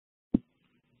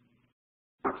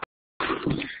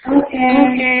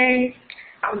Okay.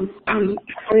 Are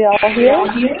we all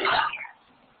here?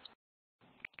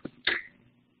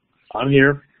 I'm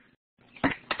here.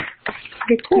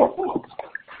 Okay, cool.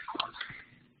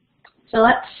 So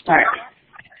let's start.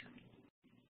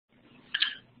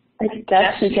 I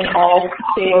guess we can all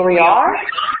stay where we are.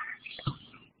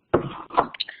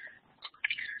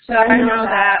 So I know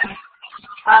that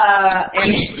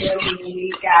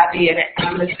Anthony, Gabby,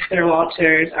 and Mr.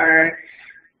 Walters are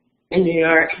in New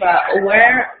York, but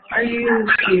where are you,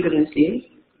 Stephen and Steve?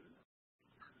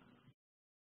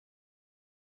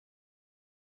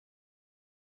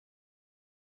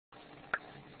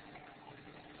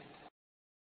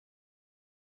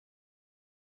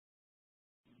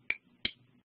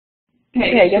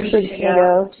 Okay, I guess we're just going to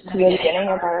go to the beginning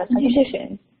of our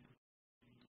presentation.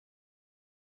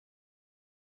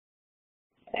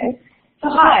 Okay. So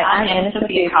hi, I'm Anna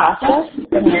Sophia Costa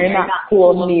from Marymount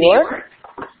School of New York.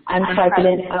 I'm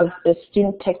president of the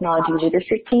Student Technology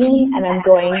Leadership Team, and I'm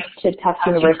going to Tufts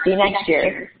University next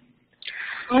year.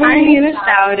 I'm Eunice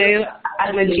Dowdu.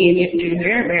 I'm a junior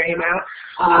at Marymount,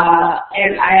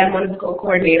 and I am one of the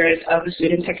co-coordinators of the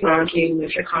Student Technology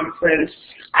Leadership Conference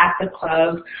at the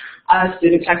club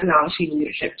Student Technology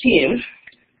Leadership Team,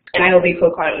 and I will be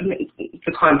co-coordinating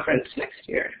the conference next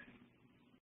year.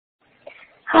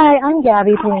 Hi, I'm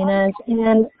Gabby Polinas,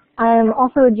 and I'm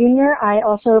also a junior. I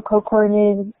also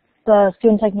co-coordinated the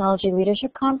Student Technology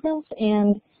Leadership Conference,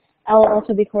 and I'll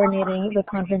also be coordinating the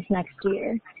conference next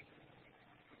year.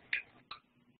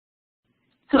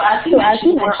 So as you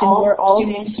mentioned, we're all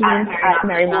students at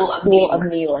Marymount School of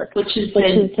New York, which is the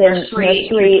nursery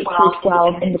through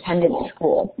 12 independent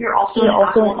school. We're also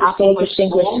an Apple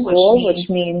Distinguished School, which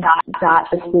means that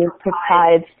the school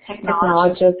provides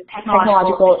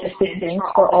technological assistance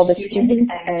for all the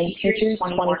students and teachers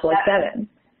 24/7.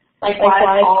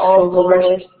 Likewise, all of the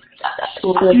lower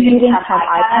school students have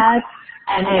iPads,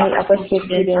 and the upper school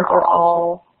students are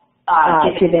all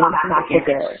given MacBook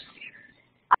Airs.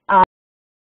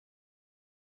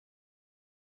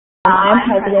 I'm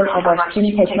president of our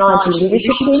Student Technology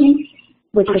Leadership Team,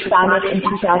 which was founded in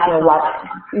 2011.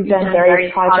 We've done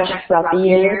various projects throughout the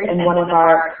years, and one of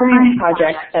our current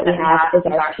projects that we have is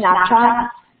our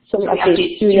Snapchat. So we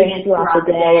update students throughout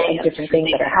the day of different things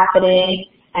that are happening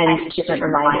and different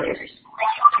reminders.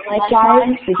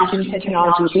 Likewise, the Student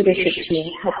Technology Leadership Team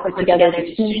has put together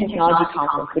the Student Technology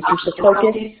Conference, which is the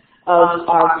focus of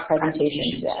our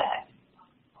presentation today.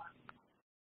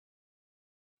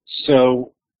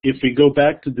 So, if we go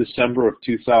back to December of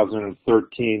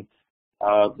 2013,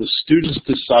 the students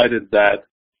decided that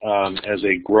as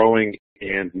a growing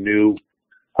and new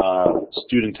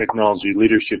student technology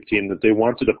leadership team that they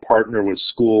wanted to partner with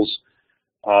schools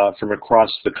from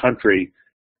across the country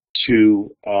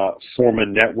to form a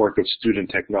network of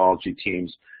student technology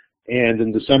teams. And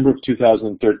in December of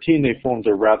 2013, they formed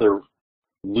a rather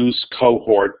loose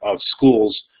cohort of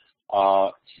schools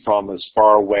from as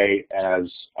far away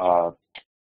as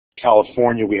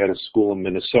California. We had a school in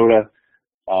Minnesota.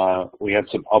 We had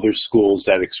some other schools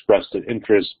that expressed an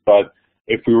interest, but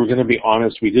if we were going to be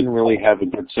honest, we didn't really have a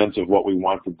good sense of what we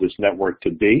wanted this network to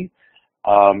be.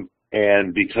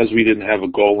 And because we didn't have a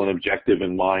goal and objective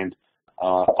in mind,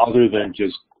 other than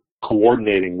just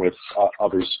coordinating with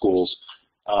other schools,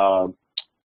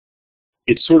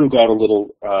 it sort of got a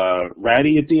little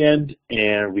ratty at the end,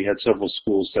 and we had several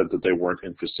schools said that they weren't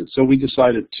interested. So we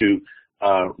decided to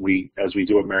as we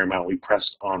do at Marymount, we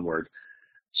pressed onward.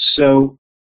 So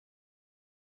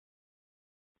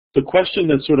the question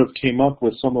that sort of came up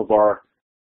with some of our,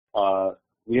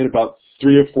 we had about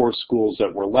 3 or 4 schools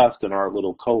that were left in our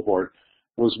little cohort,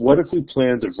 was what if we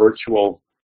planned a virtual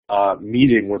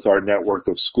meeting with our network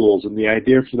of schools? And the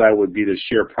idea for that would be to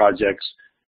share projects,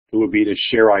 it would be to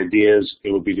share ideas,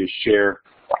 it would be to share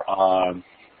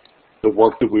the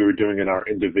work that we were doing in our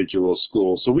individual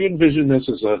schools. So we envisioned this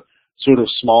as a sort of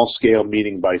small-scale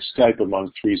meeting by Skype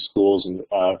among 3 schools and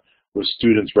with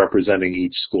students representing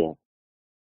each school.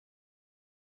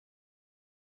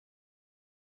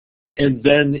 And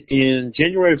then in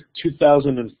January of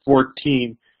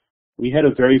 2014, we had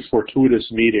a very fortuitous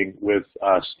meeting with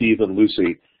Steve and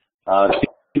Lucy.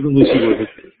 Steve and Lucy were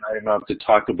invited out to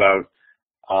talk about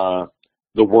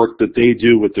the work that they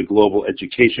do with the Global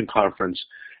Education Conference.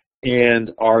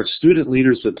 And our student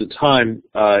leaders at the time,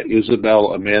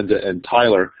 Isabel, Amanda, and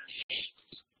Tyler,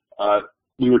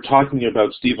 we were talking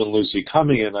about Steve and Lucy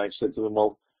coming, and I said to them,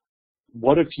 well,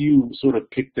 what if you sort of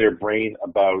pick their brain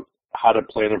about how to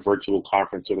plan a virtual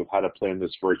conference, sort of how to plan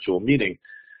this virtual meeting?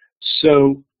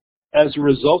 So as a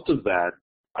result of that,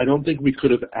 I don't think we could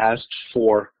have asked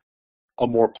for a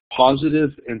more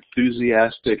positive,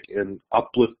 enthusiastic, and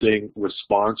uplifting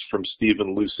response from Steve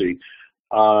and Lucy.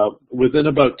 Within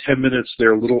about 10 minutes,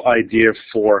 their little idea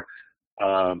for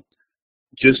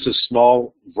just a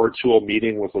small virtual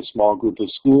meeting with a small group of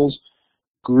schools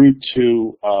grew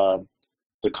to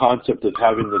the concept of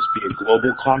having this be a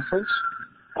global conference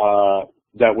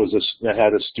that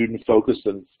had a student focus,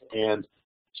 and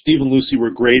Steve and Lucy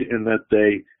were great in that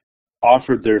they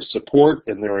offered their support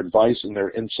and their advice and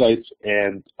their insights,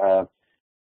 and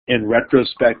in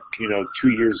retrospect, 2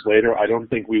 years later, I don't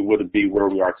think we would be where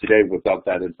we are today without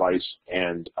that advice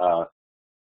and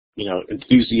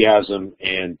enthusiasm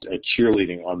and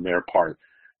cheerleading on their part.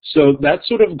 So that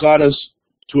sort of got us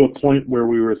to a point where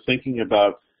we were thinking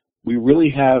about, we really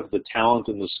have the talent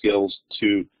and the skills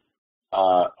to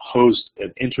host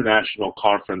an international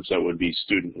conference that would be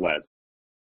student-led.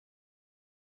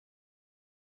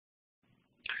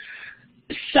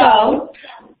 So,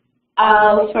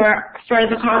 for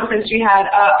the conference, we had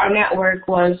our network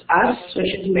was us,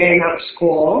 which is Marymount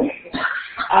School.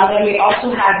 Then we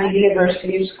also had the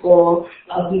University School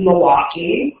of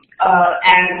Milwaukee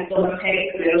and the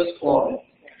Lafayette Middle School.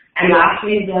 And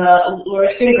lastly, the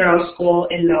Lauriston Girls School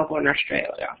in Melbourne,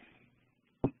 Australia.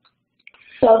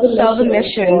 So the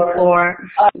mission for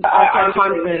our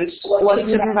conference was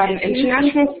to provide an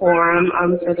international forum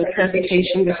for the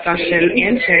presentation, discussion,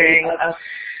 and sharing of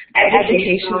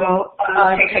educational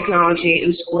technology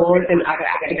in schools and other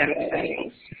academic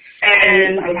settings.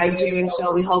 And by doing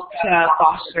so, we hope to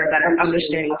foster a better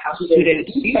understanding of how students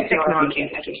use technology in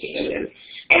education,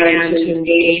 and to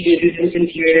engage students and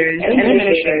teachers and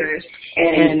administrators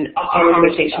in a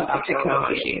conversation about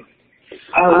technology.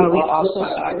 We also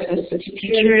saw access to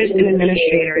teachers and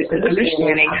administrators in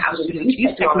understanding how students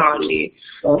use technology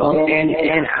both in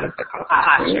and out of the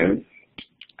classroom.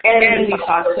 And we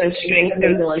sought to strengthen the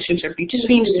relationship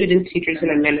between students, teachers, and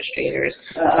administrators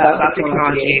about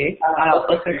technology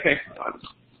with their curriculum.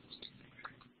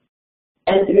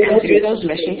 And through those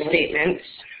mission statements,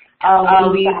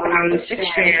 we found 6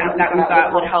 strands that we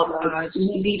thought would help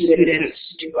lead students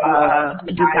to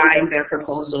design their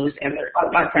proposals and their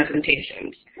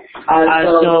presentations.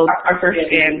 So our first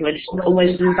strand was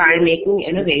design making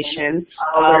innovation,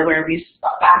 where we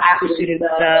asked students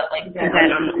to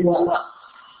present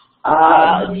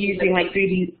on using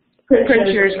 3D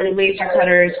printers or laser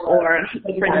cutters or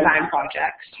for design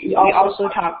projects. We also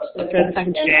talked for the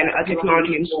second strand of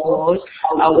technology in schools,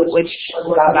 which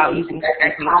was about using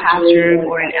Skype in the classroom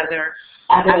or in other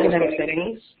academic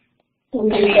settings.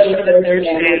 And for the third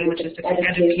strand, which is the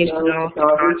educational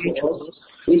technology tools,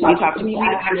 we talked to maybe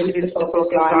students to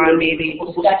focus on maybe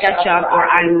SketchUp or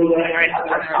iMovie or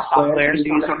other software to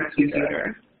use on the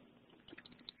computer.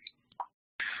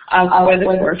 For the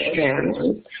fourth strand,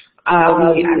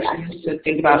 we actually had to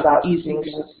think about using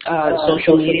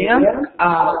social media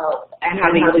and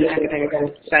having it in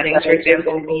academic settings. For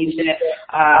example, we used it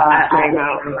at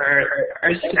Marymount for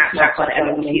our Snapchat called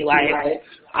MMT Live,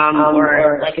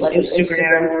 or like an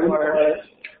Instagram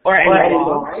or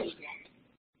anything.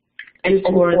 And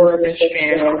for the fifth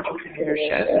strand of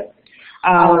entrepreneurship,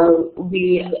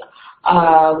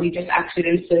 we just asked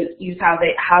students to use how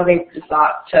they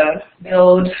thought to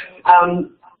build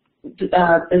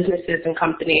businesses and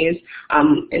companies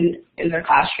in their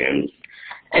classrooms.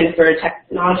 And for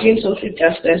technology and social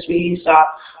justice, we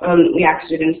asked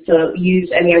students to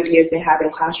use any ideas they have in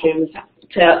classrooms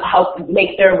to help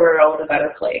make their world a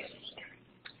better place.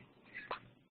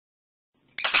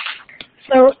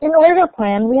 So in order to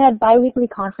plan, we had bi-weekly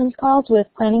conference calls with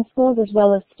planning schools as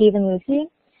well as Steve and Lucy.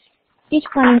 Each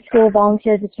planning school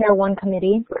volunteered to chair one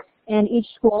committee, and each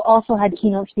school also had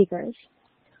keynote speakers.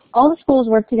 All the schools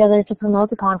worked together to promote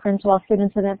the conference while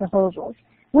students submit proposals.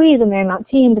 We, the Marymount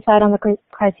team, decide on the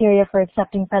criteria for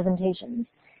accepting presentations.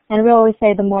 And we always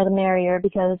say the more the merrier,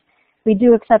 because we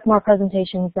do accept more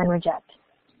presentations than reject.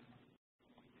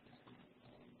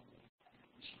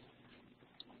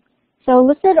 So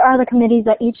listed are the committees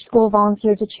that each school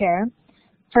volunteered to chair.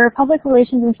 For public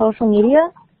relations and social media,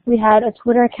 we had a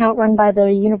Twitter account run by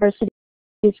the University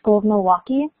School of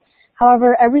Milwaukee.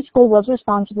 However, every school was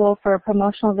responsible for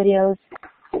promotional videos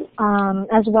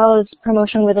as well as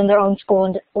promotion within their own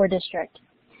school or district.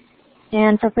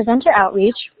 And for presenter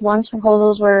outreach, once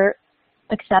proposals were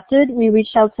accepted, we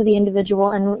reached out to the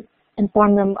individual and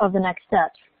informed them of the next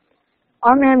steps.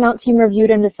 Our Marymount team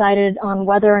reviewed and decided on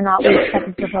whether or not we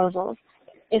accepted proposals.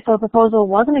 If a proposal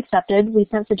wasn't accepted, we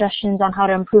sent suggestions on how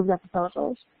to improve the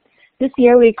proposals. This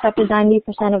year, we accepted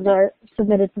 90% of the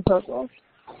submitted proposals.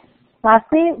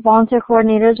 Lastly, volunteer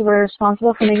coordinators were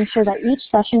responsible for making sure that each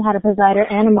session had a presider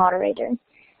and a moderator.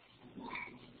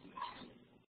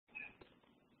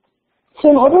 So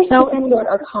in order to support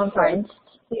our conference,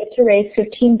 we had to raise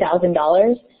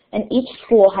 $15,000, and each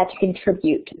school had to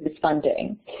contribute to this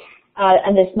funding.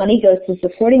 And this money goes to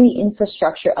supporting the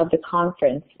infrastructure of the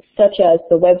conference, such as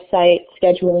the website,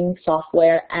 scheduling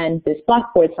software, and this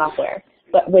Blackboard software,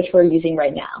 which we're using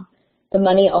right now. The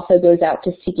money also goes out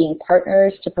to seeking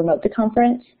partners to promote the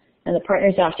conference, and the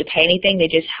partners don't have to pay anything, they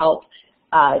just help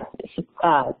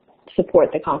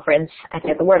support the conference and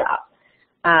get the word out.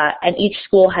 And each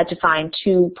school had to find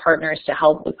 2 partners to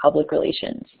help with public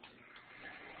relations.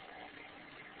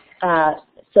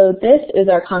 So this is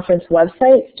our conference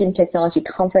website,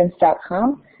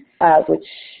 studenttechnologyconference.com, which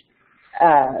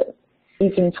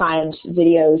you can find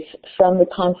videos from the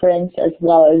conference as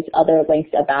well as other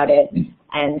links about it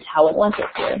and how it went this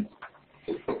year.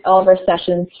 All of our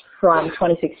sessions from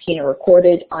 2016 are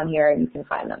recorded on here, and you can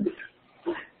find them.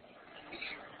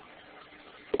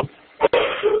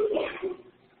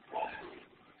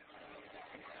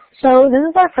 So this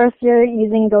is our first year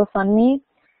using GoFundMe,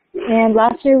 and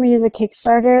last year we used a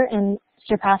Kickstarter and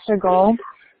surpassed our goal.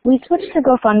 We switched to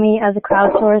GoFundMe as a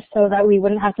crowdsource so that we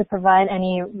wouldn't have to provide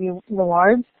any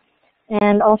rewards,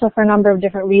 and also for a number of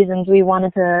different reasons we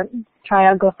wanted to try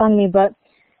out GoFundMe, but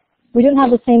we didn't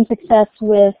have the same success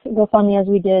with GoFundMe as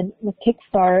we did with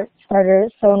Kickstarter,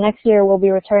 so next year we'll be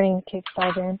returning to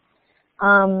Kickstarter.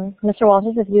 Mr.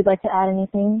 Walters, if you'd like to add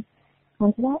anything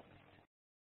onto that?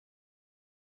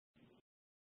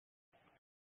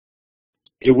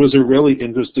 It was a really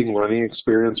interesting learning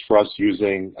experience for us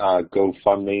using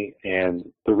GoFundMe, and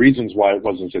the reasons why it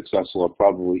wasn't successful are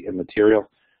probably immaterial,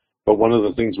 but one of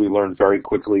the things we learned very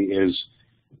quickly is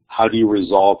how do you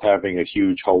resolve having a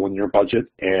huge hole in your budget,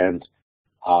 and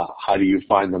how do you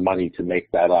find the money to make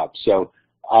that up? So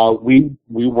we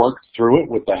worked through it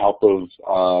with the help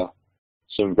of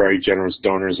some very generous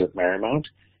donors at Marymount,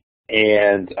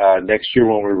 and next year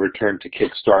when we return to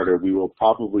Kickstarter, we will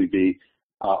probably be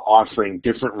offering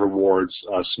different rewards,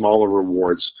 smaller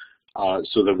rewards,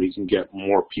 so that we can get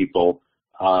more people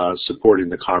supporting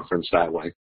the conference that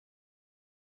way.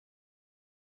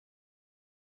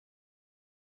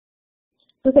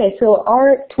 Okay, so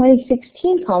our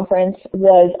 2016 conference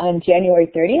was on January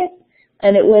 30th,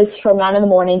 and it was from 9 in the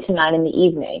morning to 9 in the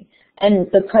evening. And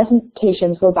the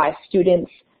presentations were by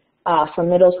students from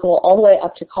middle school all the way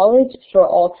up to college for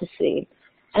all to see.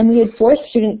 And we had 4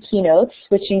 student keynotes,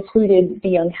 which included the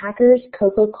young hackers,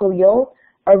 Coco Khalil,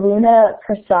 Aruna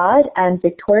Prasad, and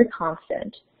Victoria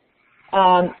Constant.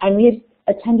 And we had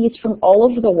attendees from all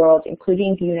over the world,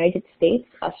 including the United States,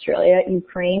 Australia,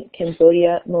 Ukraine,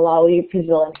 Cambodia, Malawi,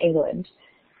 Brazil, and England.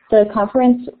 The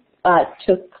conference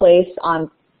took place on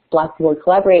Blackboard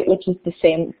Collaborate, which is the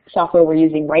same software we're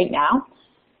using right now.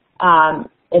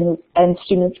 And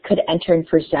students could enter and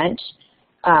present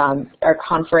our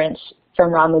conference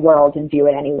from around the world and view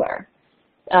it anywhere.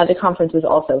 The conference was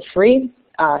also free,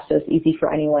 so it's easy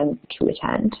for anyone to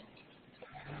attend.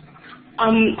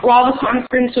 While the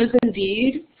conference was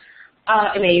indeed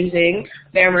amazing,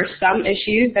 there were some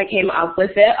issues that came up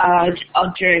with it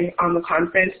during the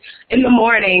conference. In the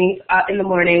morning,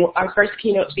 our first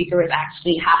keynote speaker was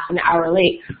actually half an hour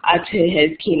late to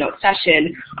his keynote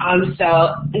session.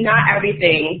 So not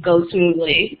everything goes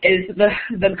smoothly is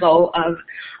the goal of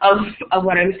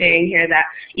what I'm saying here. That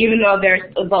even though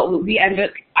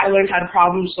I learned how to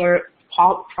problem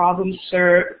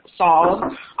solve.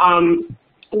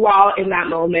 While in that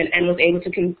moment, and was able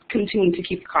to continue to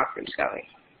keep the conference going.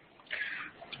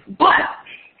 But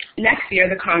next year,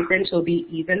 the conference will be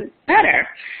even better.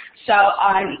 So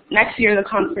next year, the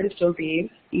conference will be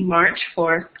March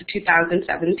 4th,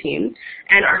 2017,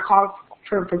 and our call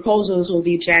for proposals will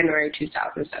be January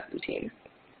 2017.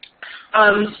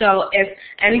 So if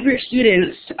any of your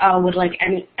students would like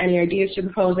any ideas to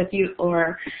propose, if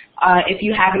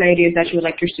you have any ideas that you would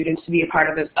like your students to be a part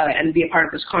of this and be a part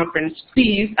of this conference,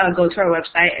 please go to our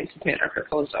website and submit our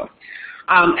proposal.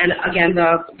 And again,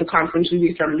 the conference will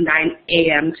be from 9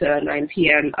 a.m. to 9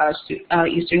 p.m.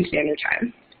 Eastern Standard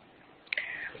Time.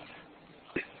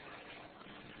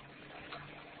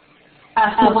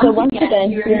 So once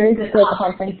again, here's the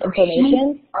conference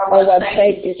information. Our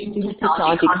website is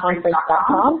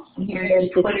studenttechnologyconference.com. Here's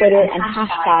the Twitter and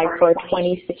hashtag for our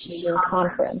 2016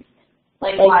 conference.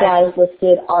 Like as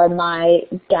listed are my,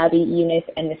 Gabby, Eunice,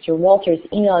 and Mr. Walters'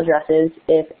 email addresses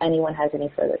if anyone has any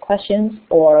further questions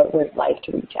or would like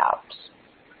to reach out.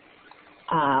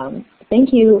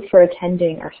 Thank you for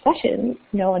attending our session.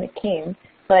 No one came,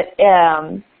 but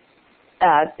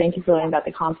thank you for learning about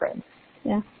the conference.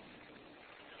 Yeah.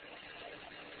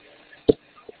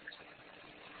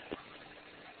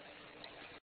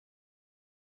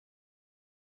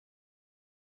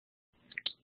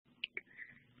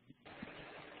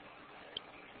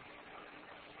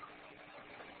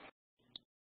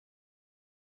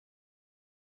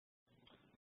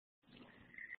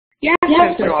 Yes,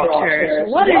 Mr. Walters.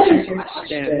 What is your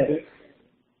question?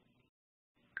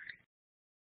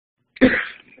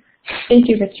 Thank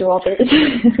you, Mr. Walters.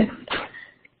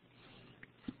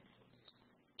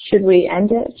 Should we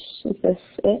end it? Is this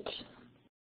it?